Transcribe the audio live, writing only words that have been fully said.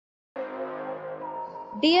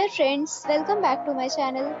Dear friends, welcome back to my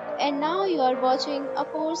channel, and now you are watching a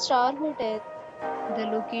 4-star hotel. The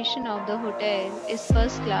location of the hotel is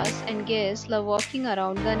first class and guests love walking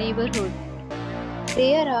around the neighborhood.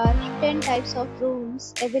 There are 10 types of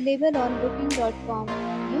rooms available on booking.com.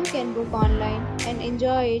 You can book online and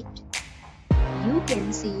enjoy it. You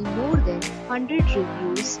can see more than 100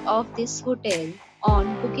 reviews of this hotel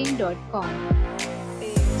on booking.com.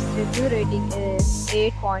 Its review rating is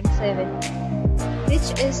 8.7,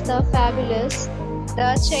 which is the fabulous.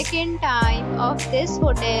 The check-in time of this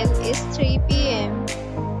hotel is 3 p.m.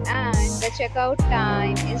 and the checkout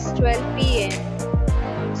time is 12 p.m.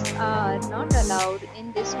 Pets are not allowed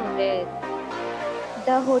in this hotel.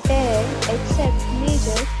 The hotel accepts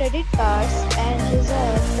major credit cards and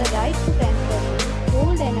reserves the right to temporarily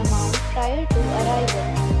hold an amount prior to arrival.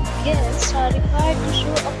 Guests are required to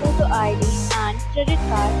show a photo ID and credit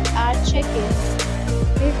card at check-in.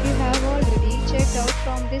 If you have already checked out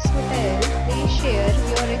from this hotel, please share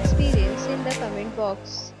your experience in the comment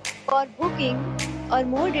box. For booking or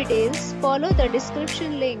more details, follow the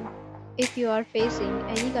description link. If you are facing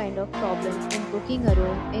any kind of problem in booking a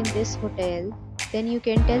room in this hotel, then you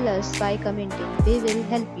can tell us by commenting. We will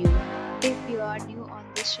help you. If you are new on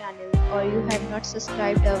this channel or you have not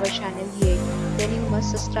subscribed our channel yet, then you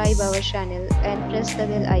must subscribe our channel and press the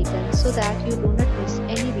bell icon so that you do not miss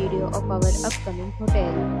any video of our upcoming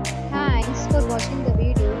hotel. Thanks for watching the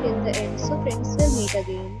video till the end. So friends, will meet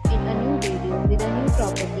again in a new video with a new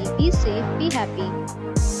property. Be safe, be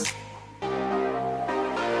happy.